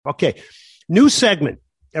Okay, new segment.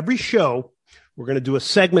 Every show, we're going to do a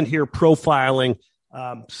segment here profiling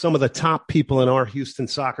some of the top people in our Houston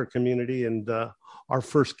soccer community, and our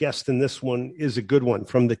first guest in this one is a good one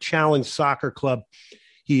from the Challenge Soccer Club.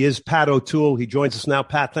 He is Pat O'Toole. He joins us now.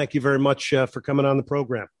 Pat, thank you very much for coming on the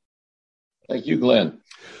program. Thank you, Glenn.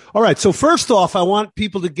 All right, so first off, I want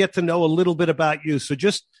people to get to know a little bit about you. So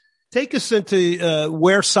just take us into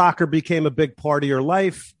where soccer became a big part of your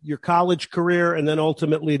life, your college career, and then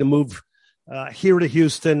ultimately to move here to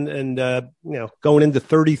Houston and, going into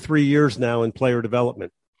 33 years now in player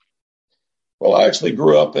development. Well, I actually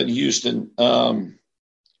grew up in Houston.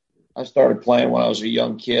 I started playing when I was a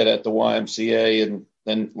young kid at the YMCA and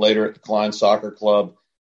then later at the Klein Soccer Club.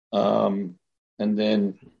 And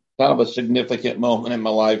then kind of a significant moment in my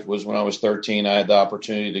life was when I was 13. I had the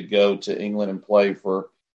opportunity to go to England and play for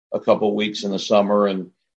a couple of weeks in the summer.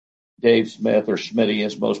 And Dave Smith, or Smitty,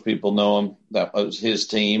 as most people know him, that was his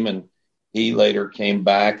team. And he later came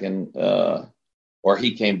back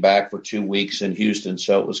he came back for 2 weeks in Houston.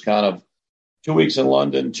 So it was kind of 2 weeks in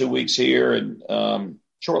London, 2 weeks here. And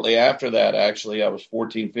shortly after that, actually, I was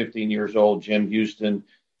 14, 15 years old. Jim Houston,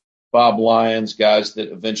 Bob Lyons, guys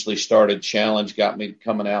that eventually started Challenge, got me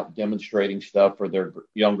coming out demonstrating stuff for their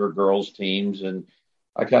younger girls' teams. And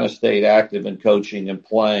I kind of stayed active in coaching and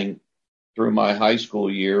playing through my high school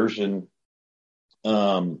years. And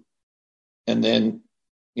then,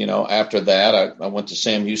 after that, I went to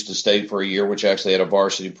Sam Houston State for a year, which actually had a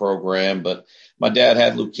varsity program. But my dad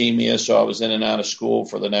had leukemia, so I was in and out of school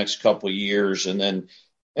for the next couple of years, and then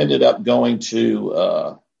ended up going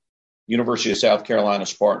to University of South Carolina,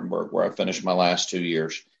 Spartanburg, where I finished my last 2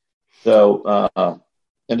 years. So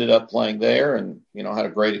ended up playing there and, had a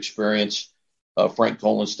great experience. Frank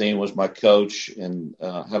Kohlenstein was my coach and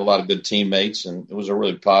had a lot of good teammates, and it was a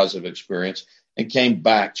really positive experience. And came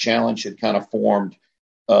back. Challenge had kind of formed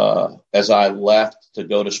as I left to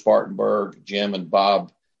go to Spartanburg. Jim and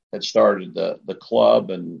Bob had started the club,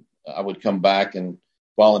 and I would come back and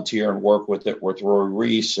volunteer and work with Roy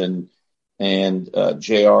Reese and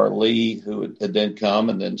J.R. Lee, who had then come,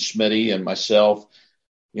 and then Smitty and myself.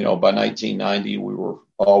 By 1990, we were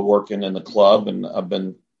all working in the club, and I've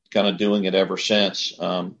been kind of doing it ever since.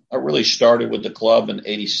 I really started with the club in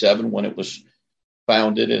 '87 when it was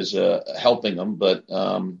founded as helping them, but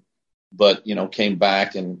came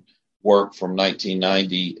back and worked from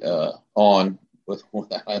 1990 on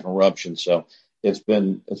without interruption. So it's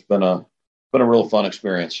been a real fun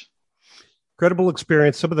experience. Incredible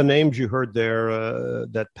experience. Some of the names you heard there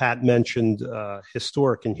that Pat mentioned,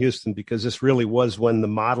 historic in Houston, because this really was when the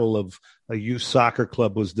model of a youth soccer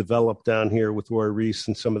club was developed down here with Roy Reese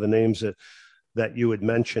and some of the names that you had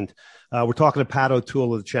mentioned. We're talking to Pat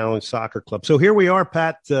O'Toole of the Challenge Soccer Club. So here we are,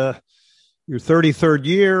 Pat, your 33rd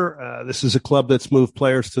year. This is a club that's moved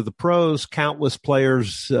players to the pros, countless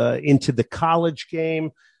players into the college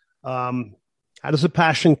game. How does the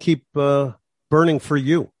passion keep burning for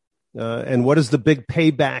you? And what is the big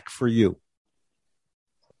payback for you?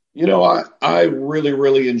 I really,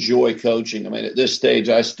 really enjoy coaching. I mean, at this stage,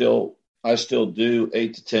 I still do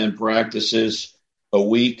 8 to 10 practices a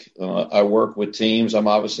week. I work with teams. I'm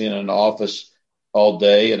obviously in an office all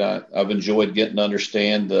day, and I've enjoyed getting to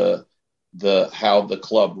understand how the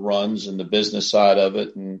club runs and the business side of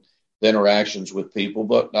it and the interactions with people.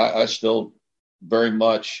 But I still very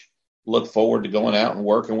much look forward to going out and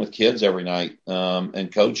working with kids every night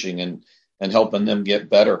and coaching and helping them get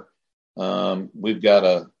better. We've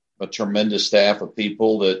got a tremendous staff of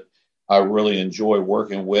people that I really enjoy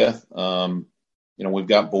working with. We've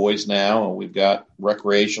got boys now, and we've got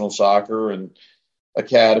recreational soccer and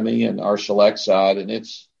academy and our select side, and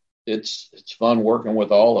it's fun working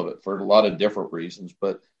with all of it for a lot of different reasons.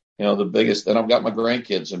 But the biggest, and I've got my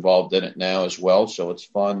grandkids involved in it now as well, so it's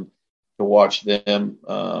fun to watch them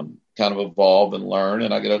kind of evolve and learn.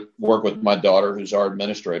 And I get to work with my daughter, who's our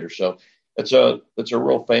administrator. So it's a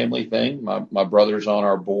real family thing. My brother's on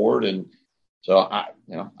our board, and so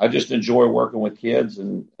I just enjoy working with kids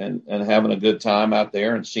and having a good time out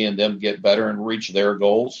there and seeing them get better and reach their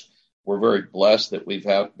goals. We're very blessed that we've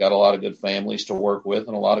got a lot of good families to work with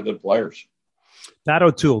and a lot of good players. Pat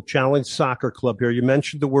O'Toole, Challenge Soccer Club here. You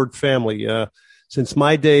mentioned the word family. Since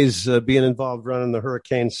my days being involved running the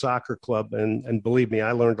Hurricane Soccer Club, and believe me,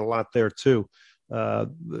 I learned a lot there too.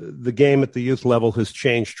 The game at the youth level has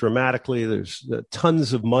changed dramatically. There's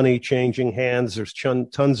tons of money changing hands. There's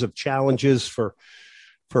tons of challenges for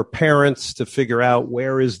parents to figure out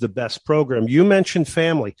where is the best program. You mentioned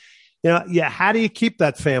family. How do you keep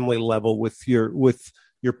that family level with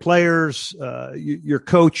your players, your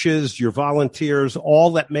coaches, your volunteers,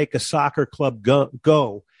 all that make a soccer club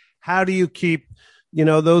go? How do you keep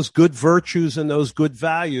those good virtues and those good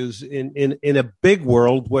values in a big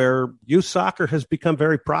world where youth soccer has become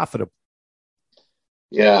very profitable.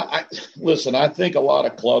 Yeah, listen, I think a lot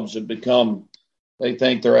of clubs have become, they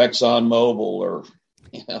think they're ExxonMobil or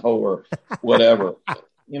or whatever. I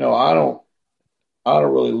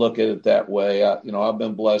don't really look at it that way. I've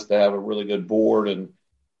been blessed to have a really good board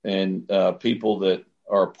and people that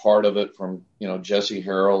are a part of it, from Jesse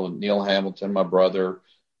Harrell and Neil Hamilton, my brother,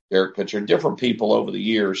 Derek Pitcher, different people over the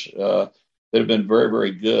years that have been very,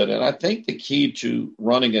 very good. And I think the key to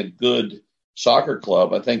running a good soccer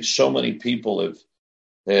club, I think so many people have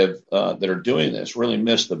that are doing this really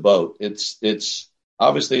missed the boat. It's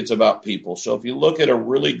obviously it's about people. So if you look at a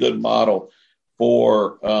really good model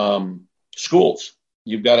for schools,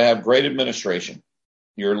 you've got to have great administration,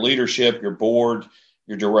 your leadership, your board,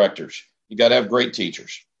 your directors. You got to have great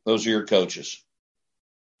teachers. Those are your coaches.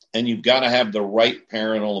 And you've got to have the right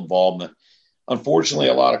parental involvement. Unfortunately,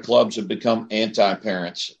 a lot of clubs have become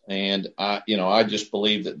anti-parents. And I just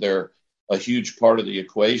believe that they're a huge part of the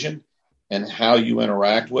equation, and how you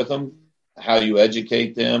interact with them, how you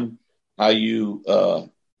educate them, how you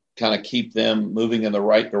kind of keep them moving in the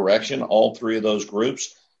right direction, all three of those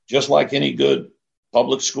groups. Just like any good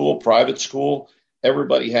public school, private school,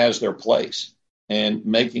 everybody has their place. And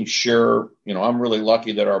making sure, I'm really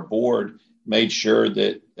lucky that our board made sure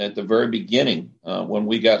that at the very beginning, when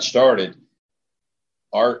we got started,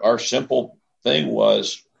 our simple thing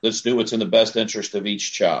was, let's do what's in the best interest of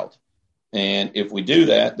each child. And if we do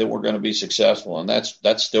that, then we're going to be successful. And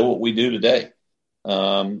that's still what we do today.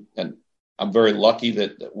 And I'm very lucky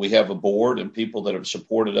that we have a board and people that have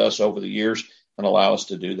supported us over the years and allow us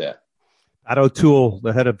to do that. Pat O'Toole,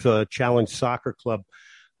 the head of Challenge Soccer Club.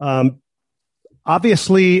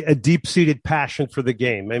 Obviously, a deep-seated passion for the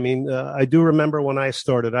game. I mean, I do remember when I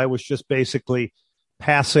started, I was just basically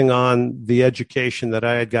passing on the education that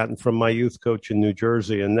I had gotten from my youth coach in New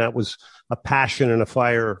Jersey, and that was a passion and a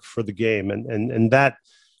fire for the game. And that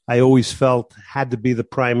I always felt had to be the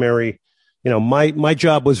primary. My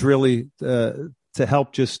job was really to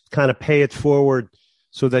help just kind of pay it forward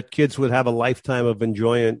so that kids would have a lifetime of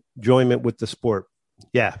enjoyment with the sport.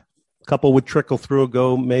 Yeah. A couple would trickle through,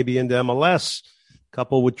 go maybe into MLS. A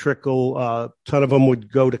couple would trickle, a ton of them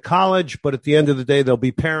would go to college, but at the end of the day, they'll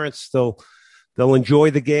be parents. They'll enjoy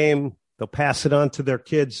the game. They'll pass it on to their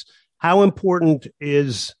kids. How important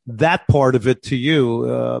is that part of it to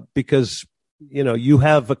you? Because, you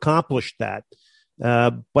have accomplished that.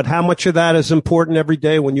 But how much of that is important every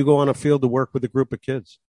day when you go on a field to work with a group of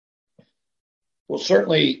kids? Well,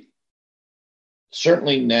 certainly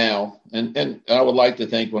now, and I would like to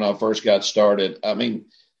think when I first got started, I mean,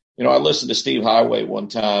 I listened to Steve Highway one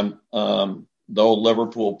time, the old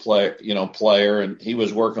Liverpool player, and he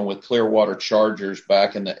was working with Clearwater Chargers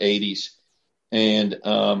back in the 80s. And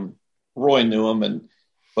Roy knew him,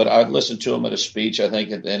 but I listened to him at a speech, I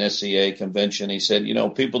think at the NSCA convention. He said,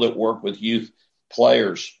 people that work with youth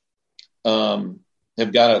players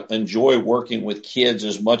have got to enjoy working with kids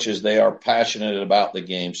as much as they are passionate about the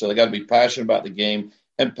game. So they got to be passionate about the game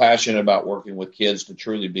and passionate about working with kids to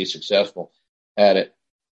truly be successful at it.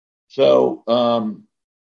 So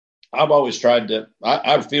I've always tried to,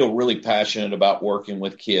 I feel really passionate about working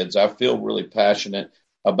with kids. I feel really passionate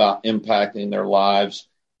about impacting their lives.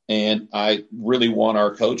 And I really want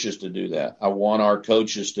our coaches to do that. I want our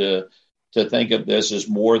coaches to think of this as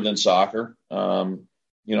more than soccer.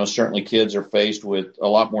 Certainly kids are faced with a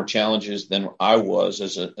lot more challenges than I was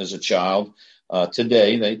as a child.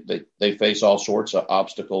 Today, they face all sorts of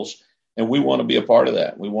obstacles, and we want to be a part of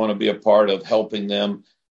that. We want to be a part of helping them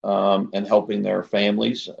and helping their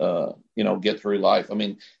families, get through life. I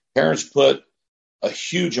mean, parents put a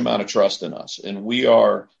huge amount of trust in us, and we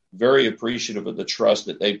are very appreciative of the trust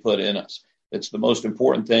that they put in us. It's the most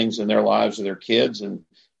important things in their lives of their kids, and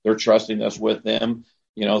they're trusting us with them,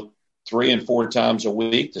 3 and 4 times a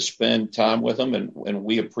week to spend time with them. And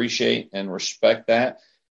we appreciate and respect that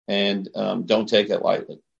and don't take it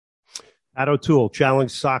lightly. Pat O'Toole, Challenge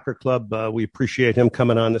Soccer Club. We appreciate him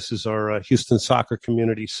coming on. This is our Houston Soccer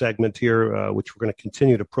Community segment here, which we're going to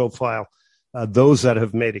continue to profile those that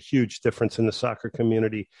have made a huge difference in the soccer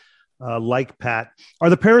community, like Pat. Are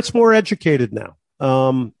the parents more educated now?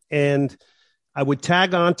 And I would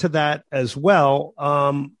tag on to that as well.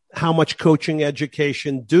 How much coaching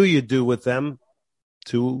education do you do with them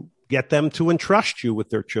to get them to entrust you with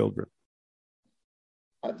their children?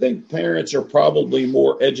 I think parents are probably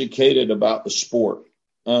more educated about the sport.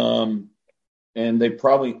 And they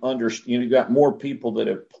probably understand, you've got more people that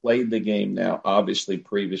have played the game now, obviously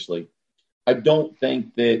previously. I don't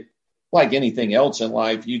think that, like anything else in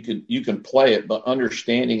life, you can play it, but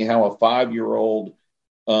understanding how a 5-year-old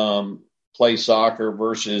play soccer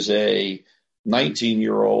versus a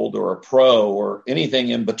 19-year-old or a pro or anything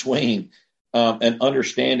in between, and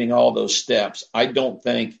understanding all those steps. I don't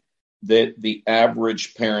think that the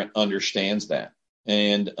average parent understands that,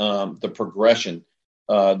 and the progression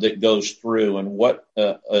that goes through, and what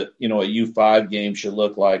a U5 game should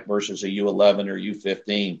look like versus a U11 or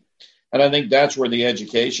U15. And I think that's where the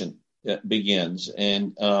education begins.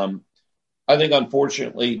 And I think,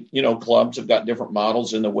 unfortunately, clubs have got different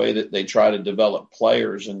models in the way that they try to develop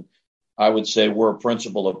players. And I would say we're a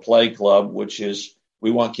principle of play club, which is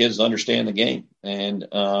we want kids to understand the game and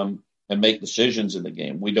make decisions in the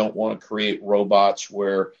game. We don't want to create robots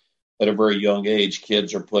where at a very young age,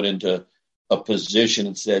 kids are put into a position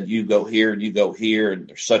and said, you go here and you go here. And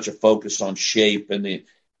there's such a focus on shape in the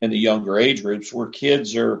younger age groups where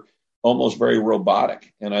kids are almost very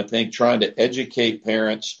robotic. And I think trying to educate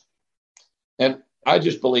parents, and I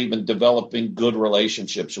just believe in developing good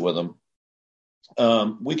relationships with them.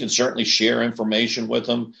 We can certainly share information with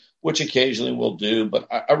them, which occasionally we'll do, but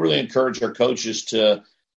I really encourage our coaches to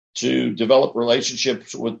develop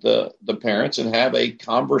relationships with the parents and have a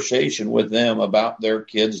conversation with them about their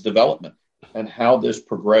kids' development and how this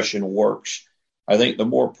progression works. I think the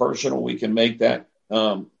more personal we can make that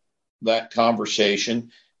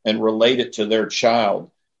conversation and relate it to their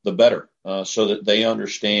child, the better, so that they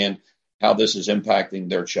understand how this is impacting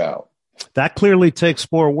their child. That clearly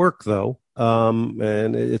takes more work, though,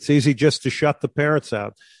 and it's easy just to shut the parents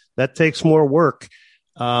out. That takes more work.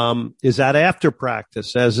 Is that after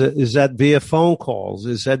practice? Is that via phone calls?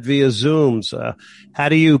 Is that via Zooms? How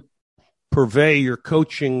do you purvey your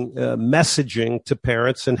coaching messaging to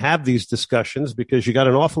parents and have these discussions? Because you got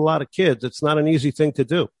an awful lot of kids. It's not an easy thing to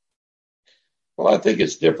do. Well, I think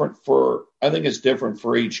it's different for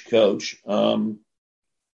each coach. Some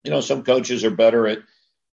coaches are better at,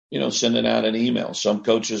 sending out an email. Some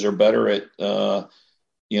coaches are better at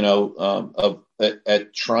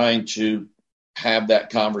trying to have that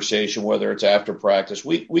conversation, whether it's after practice.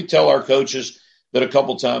 We tell our coaches that a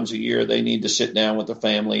couple times a year they need to sit down with the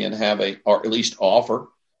family and or at least offer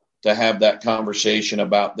to have that conversation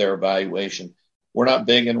about their evaluation. We're not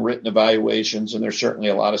big in written evaluations, and there's certainly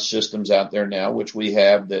a lot of systems out there now, which we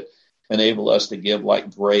have, that enable us to give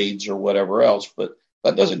like grades or whatever else, but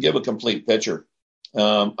that doesn't give a complete picture.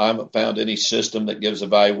 I haven't found any system that gives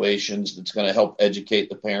evaluations that's going to help educate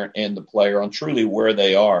the parent and the player on truly where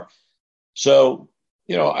they are. So,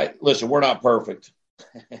 listen, we're not perfect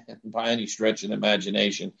by any stretch of the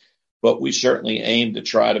imagination, but we certainly aim to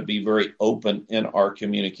try to be very open in our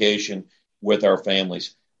communication with our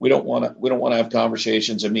families. We don't want to have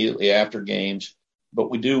conversations immediately after games, but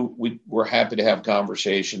we're happy to have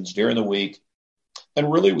conversations during the week.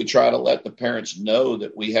 And really, we try to let the parents know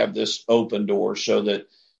that we have this open door so that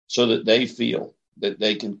they feel that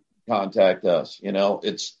they can contact us.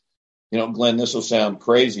 Glenn, this will sound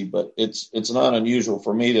crazy, but it's not unusual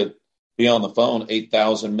for me to be on the phone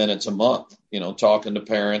 8,000 minutes a month, talking to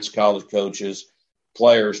parents, college coaches,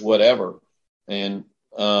 players, whatever. And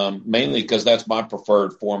mainly because that's my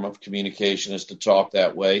preferred form of communication, is to talk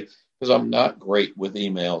that way, because I'm not great with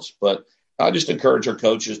emails. But I just encourage our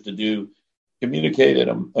coaches to communicate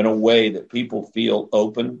in a way that people feel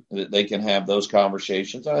open, that they can have those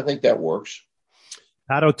conversations. And I think that works.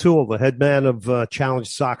 Pat O'Toole, the head man of Challenge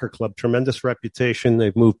Soccer Club, tremendous reputation.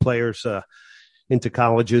 They've moved players into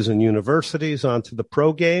colleges and universities onto the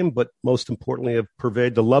pro game, but most importantly have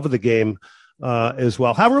purveyed the love of the game as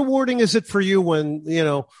well. How rewarding is it for you when,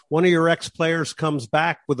 one of your ex-players comes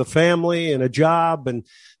back with a family and a job, and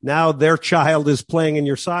now their child is playing in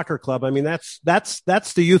your soccer club? I mean, that's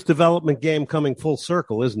the youth development game coming full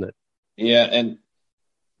circle, isn't it? Yeah. And,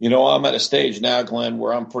 I'm at a stage now, Glenn,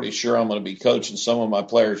 where I'm pretty sure I'm going to be coaching some of my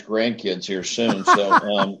players' grandkids here soon.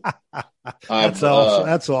 So That's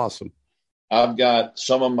awesome. I've got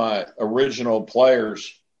some of my original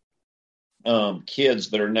players' kids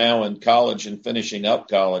that are now in college and finishing up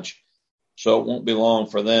college, so it won't be long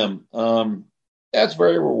for them. That's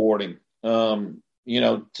very rewarding. For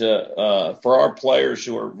our players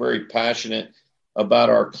who are very passionate about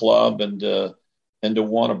our club and to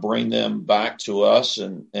want to bring them back to us,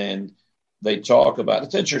 and they talk about.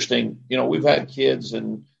 It's interesting. We've had kids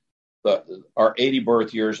in our 80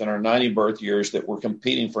 birth years and our 90 birth years that were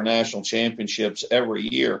competing for national championships every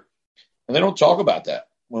year, and they don't talk about that.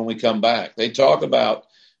 When we come back, they talk about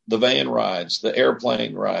the van rides, the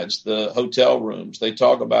airplane rides, the hotel rooms. They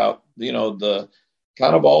talk about, the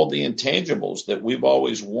kind of all the intangibles that we've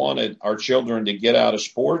always wanted our children to get out of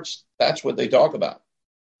sports. That's what they talk about.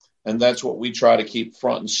 And that's what we try to keep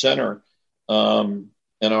front and center in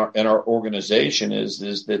our organization is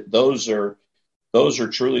that those are those are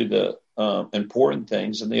truly the important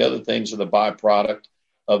things. And the other things are the byproduct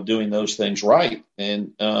of doing those things right.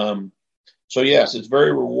 And so, yes, it's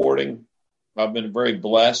very rewarding. I've been very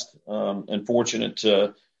blessed and fortunate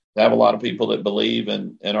to have a lot of people that believe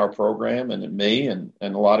in our program and in me and a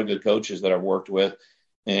lot of good coaches that I've worked with.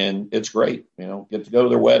 And it's great, get to go to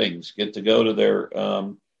their weddings, get to go to their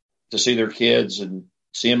to see their kids and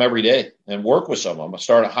see them every day and work with some of them. I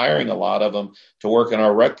started hiring a lot of them to work in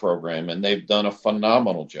our rec program, and they've done a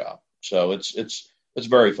phenomenal job. So it's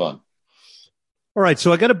very fun. All right,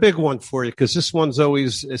 so I got a big one for you because this one's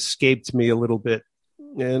always escaped me a little bit.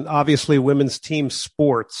 And obviously women's team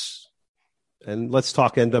sports, and let's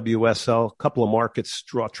talk NWSL, a couple of markets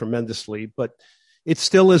draw tremendously, but it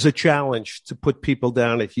still is a challenge to put people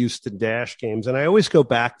down at Houston Dash games. And I always go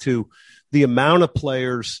back to the amount of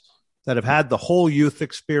players that have had the whole youth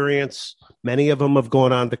experience. Many of them have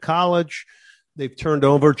gone on to college. They've turned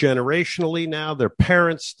over generationally now. They're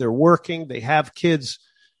parents, they're working, they have kids.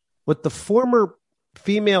 But the former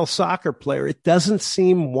female soccer player, it doesn't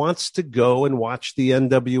seem wants to go and watch the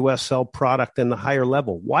NWSL product in the higher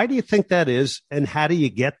level. Why do you think that is, and how do you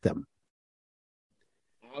get them?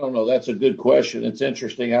 I don't know. That's a good question. It's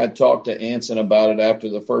interesting. I talked to Anson about it after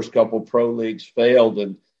the first couple pro leagues failed.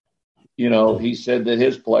 And, he said that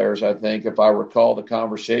his players, I think, if I recall the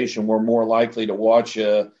conversation, were more likely to watch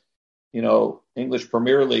a, English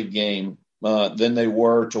Premier League game than they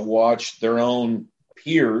were to watch their own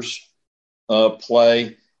peers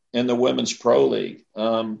play in the Women's Pro League.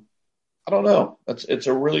 I don't know. It's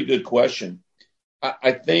a really good question.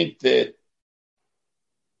 I think that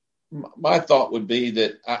my thought would be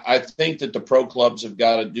that I think that the pro clubs have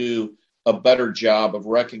got to do a better job of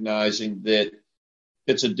recognizing that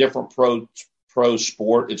it's a different pro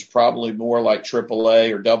sport. It's probably more like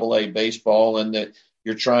AAA or AA baseball, and that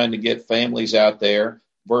you're trying to get families out there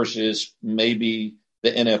versus maybe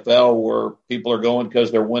the NFL where people are going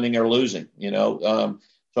because they're winning or losing,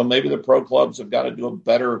 So maybe the pro clubs have got to do a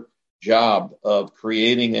better job of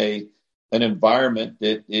creating an environment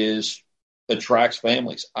that attracts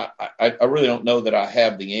families. I really don't know that I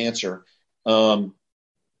have the answer. And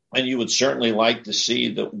you would certainly like to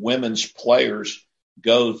see the women's players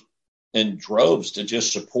go in droves to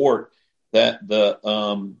just support that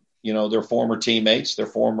their former teammates, their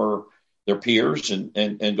peers,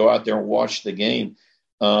 and go out there and watch the game.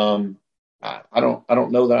 I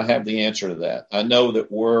don't know that I have the answer to that. I know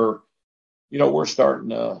that we're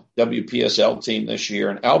starting a WPSL team this year,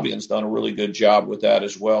 and Albion's done a really good job with that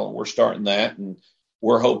as well. And we're starting that, and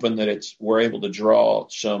we're hoping that we're able to draw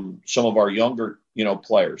some of our younger,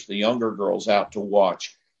 players, the younger girls out to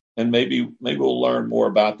watch, and maybe we'll learn more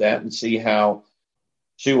about that and see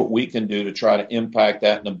what we can do to try to impact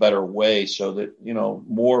that in a better way, so that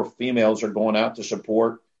more females are going out to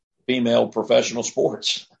support female professional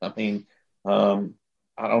sports. I mean, I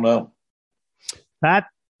don't know. Pat,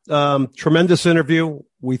 tremendous interview.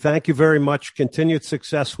 We thank you very much. Continued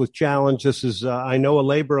success with Challenge. This is, I know, a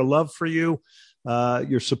labor of love for you.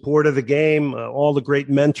 Your support of the game, all the great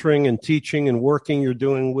mentoring and teaching and working you're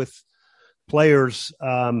doing with players.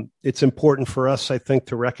 It's important for us, I think,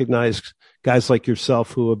 to recognize guys like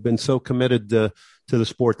yourself who have been so committed to the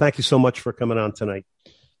sport. Thank you so much for coming on tonight.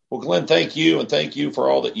 Well, Glenn, thank you. And thank you for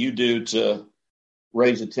all that you do to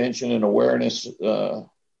raise attention and awareness,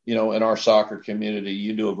 in our soccer community.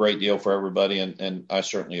 You do a great deal for everybody, and I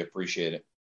certainly appreciate it.